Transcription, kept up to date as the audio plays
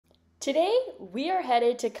Today, we are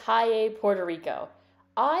headed to Cayey, Puerto Rico.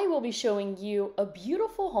 I will be showing you a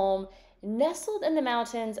beautiful home nestled in the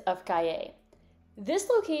mountains of Cayey. This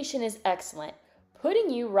location is excellent, putting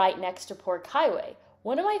you right next to Port Cayey,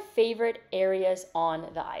 one of my favorite areas on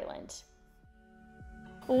the island.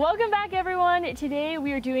 Welcome back, everyone. Today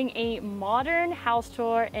we are doing a modern house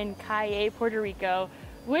tour in Cayey, Puerto Rico,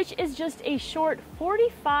 which is just a short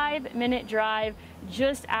 45-minute drive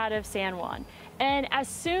just out of San Juan. And as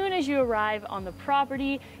soon as you arrive on the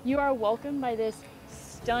property, you are welcomed by this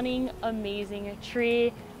stunning, amazing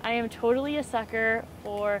tree. I am totally a sucker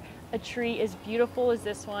for a tree as beautiful as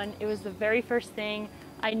this one. It was the very first thing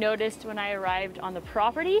I noticed when I arrived on the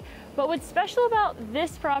property. But what's special about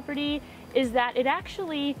this property is that it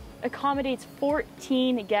actually accommodates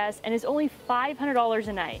 14 guests and is only $500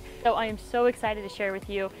 a night. So I am so excited to share with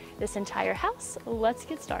you this entire house. Let's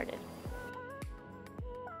get started.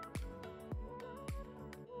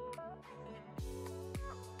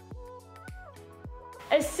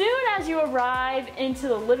 As soon as you arrive into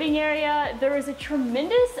the living area, there is a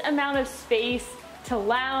tremendous amount of space to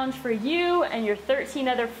lounge for you and your 13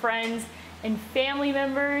 other friends and family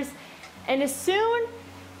members. And as soon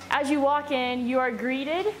as you walk in, you are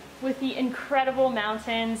greeted with the incredible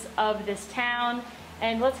mountains of this town.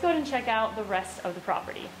 And let's go ahead and check out the rest of the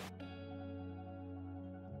property.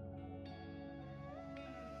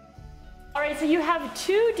 All right, so you have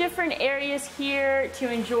two different areas here to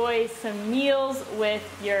enjoy some meals with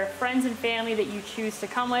your friends and family that you choose to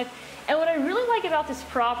come with. And what I really like about this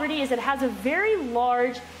property is it has a very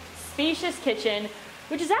large, spacious kitchen,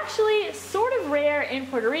 which is actually sort of rare in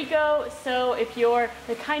Puerto Rico. So if you're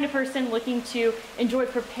the kind of person looking to enjoy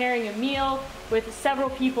preparing a meal with several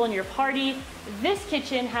people in your party, this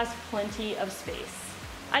kitchen has plenty of space.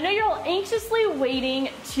 I know you're all anxiously waiting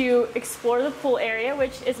to explore the pool area,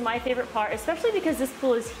 which is my favorite part, especially because this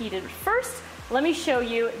pool is heated. First, let me show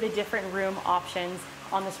you the different room options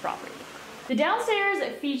on this property. The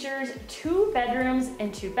downstairs features 2 bedrooms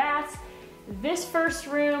and 2 baths. This first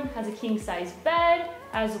room has a king-size bed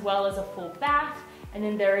as well as a full bath. And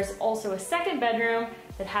then there is also a second bedroom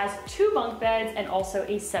that has 2 bunk beds and also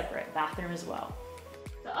a separate bathroom as well.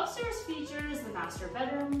 The upstairs features the master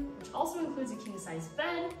bedroom, which also includes a king-size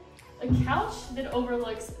bed, a couch that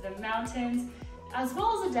overlooks the mountains, as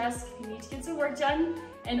well as a desk if you need to get some work done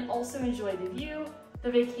and also enjoy the view.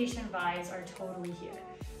 The vacation vibes are totally here.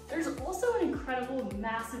 There's also an incredible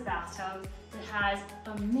massive bathtub that has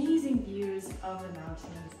amazing views of the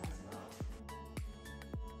mountains as well.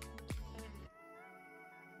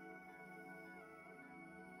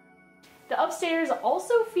 The upstairs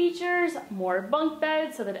also features more bunk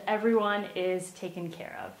beds so that everyone is taken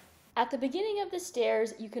care of. At the beginning of the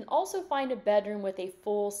stairs, you can also find a bedroom with a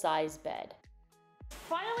full-size bed.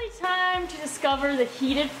 Finally, time to discover the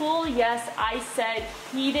heated pool. Yes, I said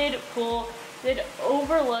heated pool that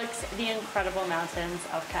overlooks the incredible mountains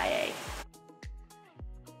of Cayey.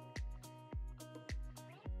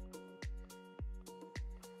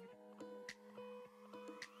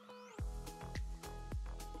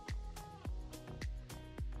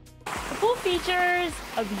 The pool features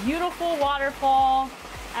a beautiful waterfall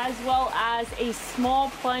as well as a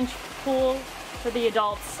small plunge pool for the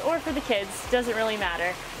adults or for the kids, doesn't really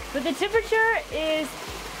matter. But the temperature is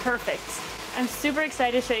perfect. I'm super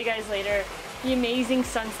excited to show you guys later the amazing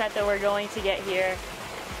sunset that we're going to get here.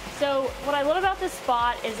 So what I love about this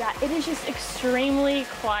spot is that it is just extremely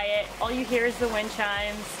quiet. All you hear is the wind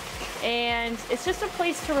chimes, and it's just a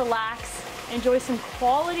place to relax, enjoy some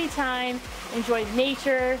quality time, enjoy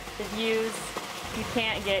nature, the views. You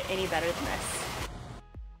can't get any better than this.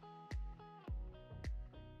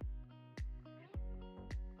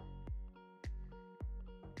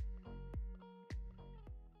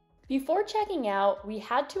 Before checking out, we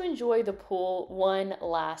had to enjoy the pool one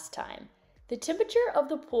last time. The temperature of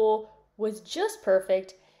the pool was just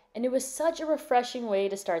perfect, and it was such a refreshing way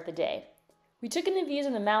to start the day. We took in the views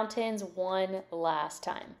of the mountains one last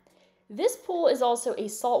time. This pool is also a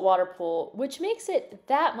saltwater pool, which makes it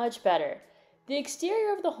that much better. The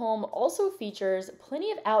exterior of the home also features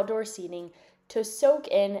plenty of outdoor seating to soak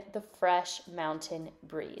in the fresh mountain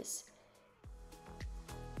breeze.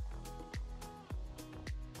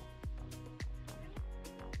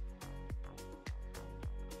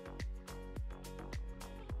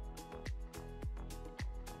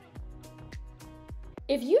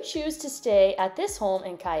 If you choose to stay at this home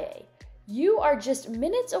in Cayey, you are just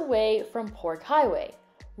minutes away from Port Cayey,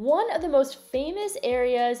 one of the most famous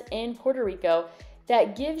areas in Puerto Rico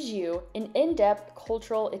that gives you an in-depth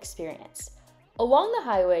cultural experience. Along the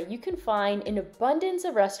highway, you can find an abundance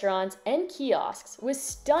of restaurants and kiosks with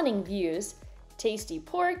stunning views, tasty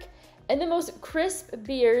pork, and the most crisp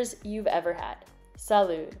beers you've ever had.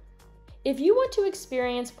 Salud. If you want to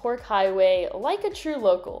experience Pork Highway like a true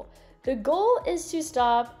local, the goal is to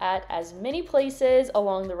stop at as many places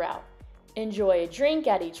along the route. Enjoy a drink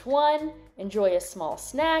at each one, enjoy a small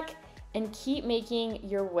snack, and keep making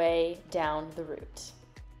your way down the route.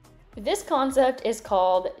 This concept is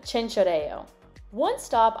called chinchorreo. One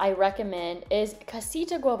stop I recommend is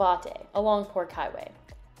Casita Guavate along Pork Highway.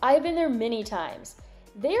 I've been there many times.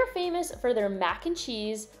 They are famous for their mac and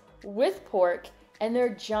cheese with pork and their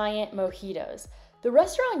giant mojitos. The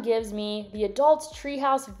restaurant gives me the adult's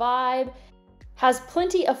treehouse vibe, has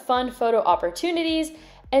plenty of fun photo opportunities,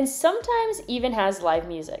 and sometimes even has live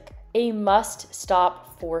music. A must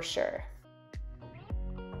stop for sure.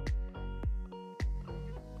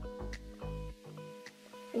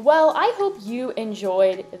 Well, I hope you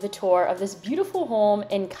enjoyed the tour of this beautiful home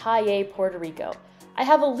in Cayey, Puerto Rico. I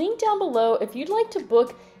have a link down below if you'd like to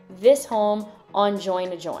book this home on Join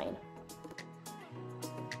to Join.